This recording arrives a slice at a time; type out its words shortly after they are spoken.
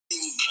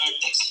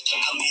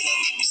Sadyang kami lang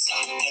mag-isa,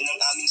 yan ang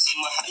aming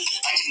samahan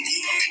at hindi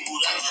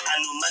mapupura.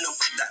 Ano man ang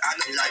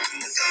pagdaanan, laging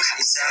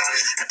nagkakaisa.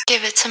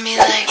 Give it to me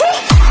like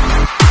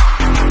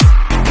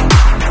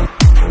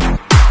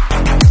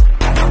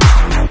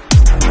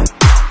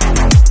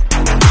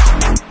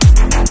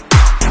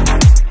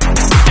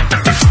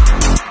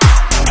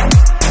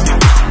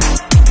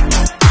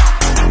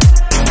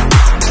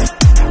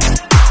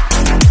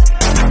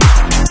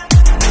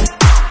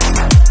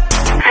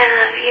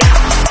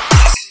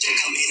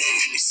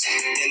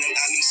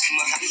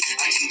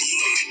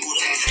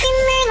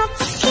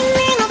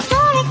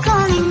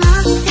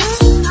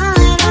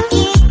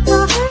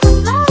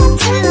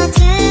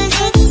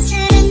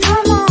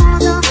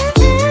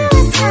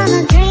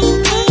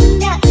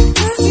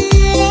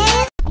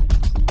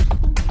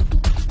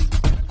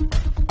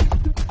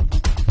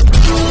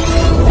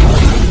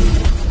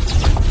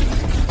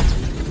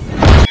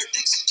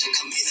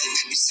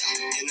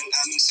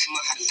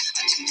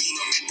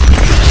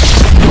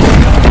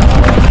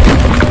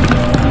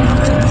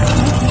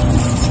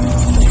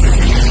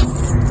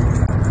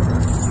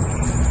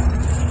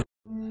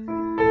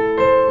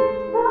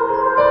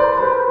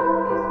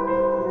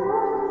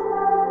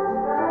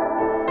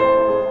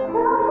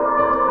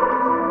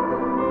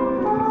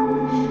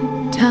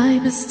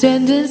time is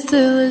standing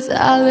still as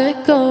I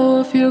let go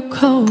of your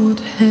cold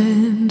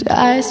hand.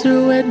 Eyes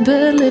are wet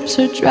but lips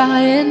are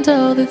dry, and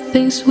all the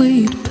things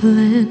we'd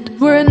planned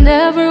were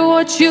never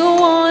what you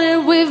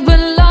wanted. We've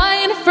been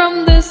lying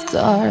from the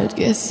start.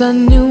 Guess I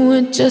knew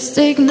it, just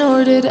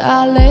ignored it.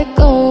 I let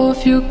go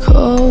of your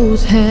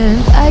cold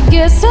hand. I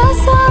guess I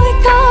saw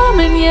it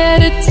coming, yet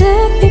it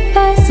took me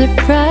by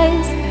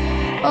surprise.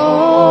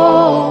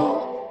 Oh,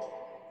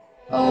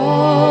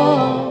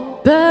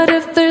 but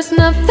if there's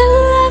nothing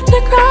left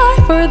to cry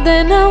for,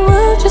 then I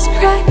will just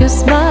crack a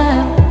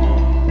smile.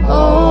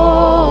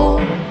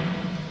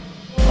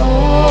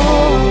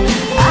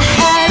 I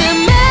had a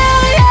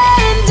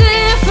million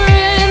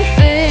different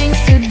things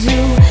to do,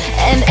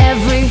 and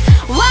every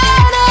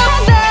one of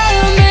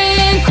them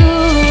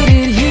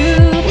included you.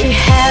 We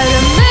had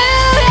a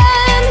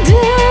million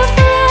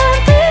different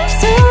things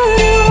to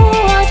do.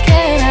 What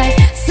can I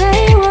say?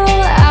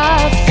 Well,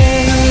 I've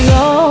been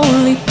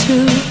lonely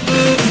too.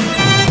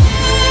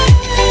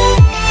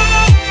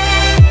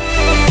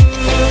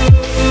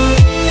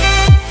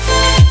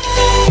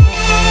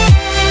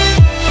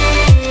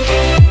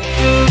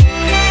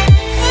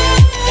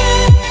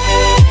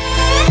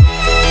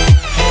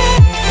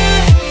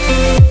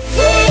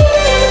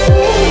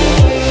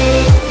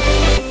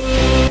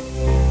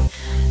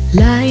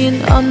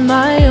 Lying on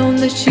my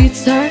own, the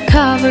sheets are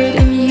covered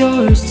in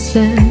your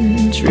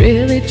scent.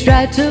 Really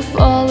tried to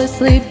fall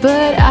asleep,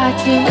 but I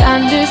can't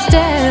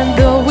understand.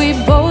 Though we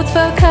both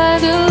felt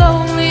kinda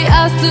lonely,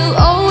 I still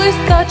always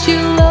thought you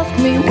loved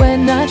me.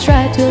 When I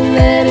tried to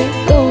let it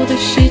go, the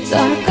sheets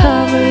are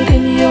covered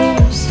in your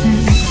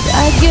scent.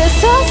 I guess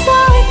I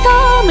saw it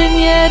coming,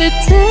 yet it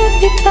took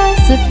me by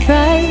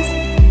surprise.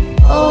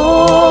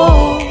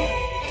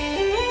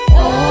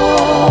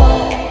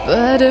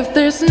 But if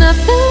there's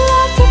nothing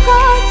left to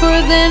cry for,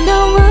 then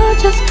I will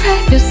just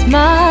crack a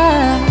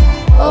smile.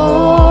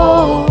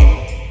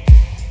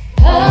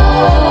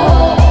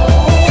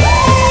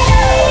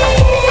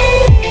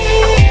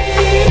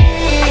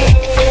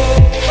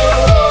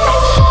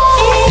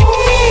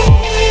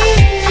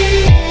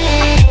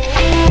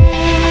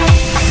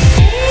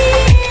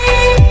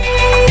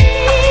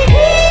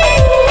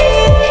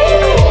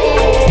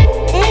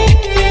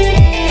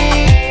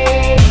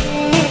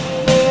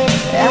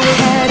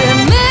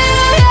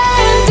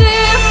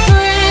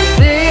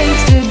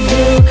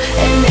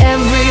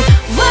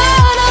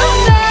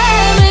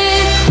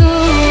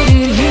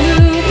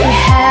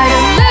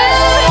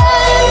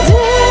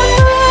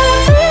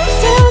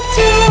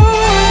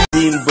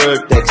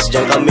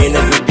 Diyan kami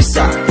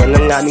nag-umpisa, yan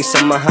ang aming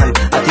samahan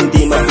at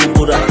hindi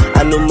mabubura.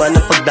 Ano man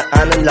ang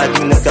pagdaanan,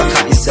 laging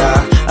nagkakaisa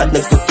at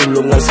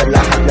nagtutulungan sa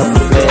lahat ng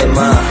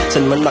problema.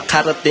 San man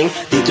makarating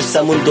dito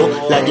sa mundo,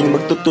 laging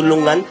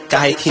magtutulungan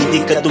kahit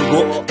hindi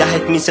kadugo,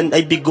 kahit minsan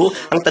ay bigo.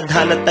 Ang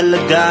tadhana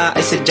talaga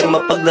ay sadyang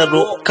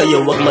mapaglaro, kaya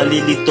wag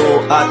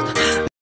malilito at